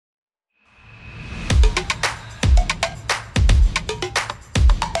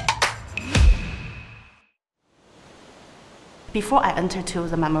Before I entered to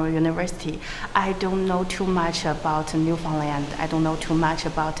the Memorial University, I don't know too much about Newfoundland. I don't know too much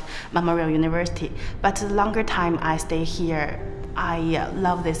about Memorial University. But the longer time I stay here, I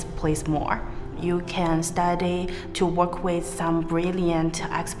love this place more. You can study, to work with some brilliant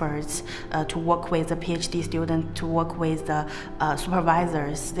experts, to work with the PhD students, to work with the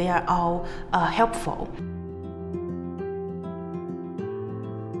supervisors. They are all helpful.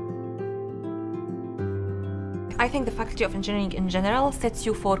 I think the Faculty of Engineering in general sets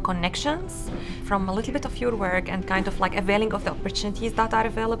you for connections. From a little bit of your work and kind of like availing of the opportunities that are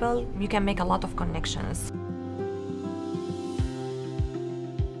available, you can make a lot of connections.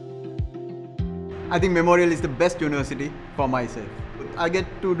 I think Memorial is the best university for myself. I get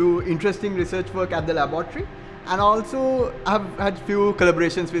to do interesting research work at the laboratory, and also I've had few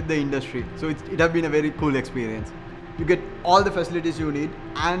collaborations with the industry. So it has been a very cool experience. You get all the facilities you need,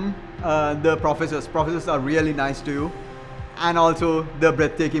 and the professors are really nice to you, and also the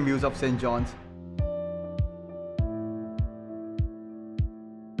breathtaking views of St. John's.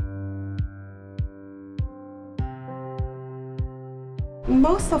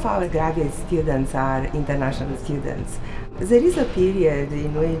 Most of our graduate students are international students. There is a period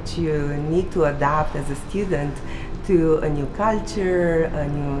in which you need to adapt as a student to a new culture, a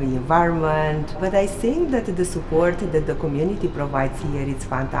new environment. But I think that the support that the community provides here is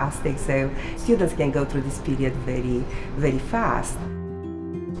fantastic, so students can go through this period very, very fast.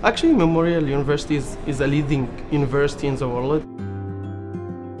 Actually, Memorial University is a leading university in the world.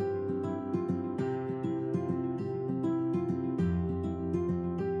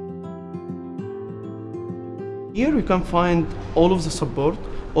 Here you can find all of the support,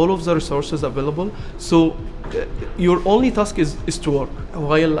 all of the resources available. So your only task is to work.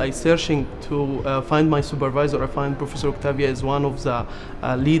 While I searching to find my supervisor, I find Professor Octavia is one of the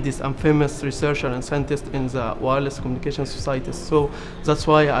leaders and famous researcher and scientist in the wireless communication society. So that's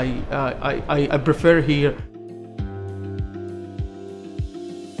why I prefer here.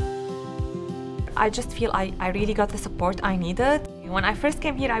 I just feel I really got the support I needed. When I first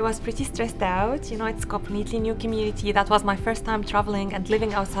came here, I was pretty stressed out. You know, it's a completely new community. That was my first time traveling and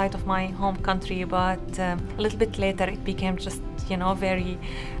living outside of my home country. But a little bit later, it became just, you know, very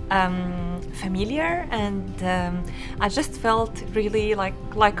familiar. And I just felt really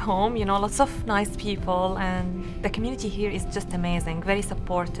like home, you know, lots of nice people. And the community here is just amazing, very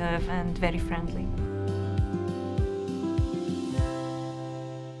supportive and very friendly.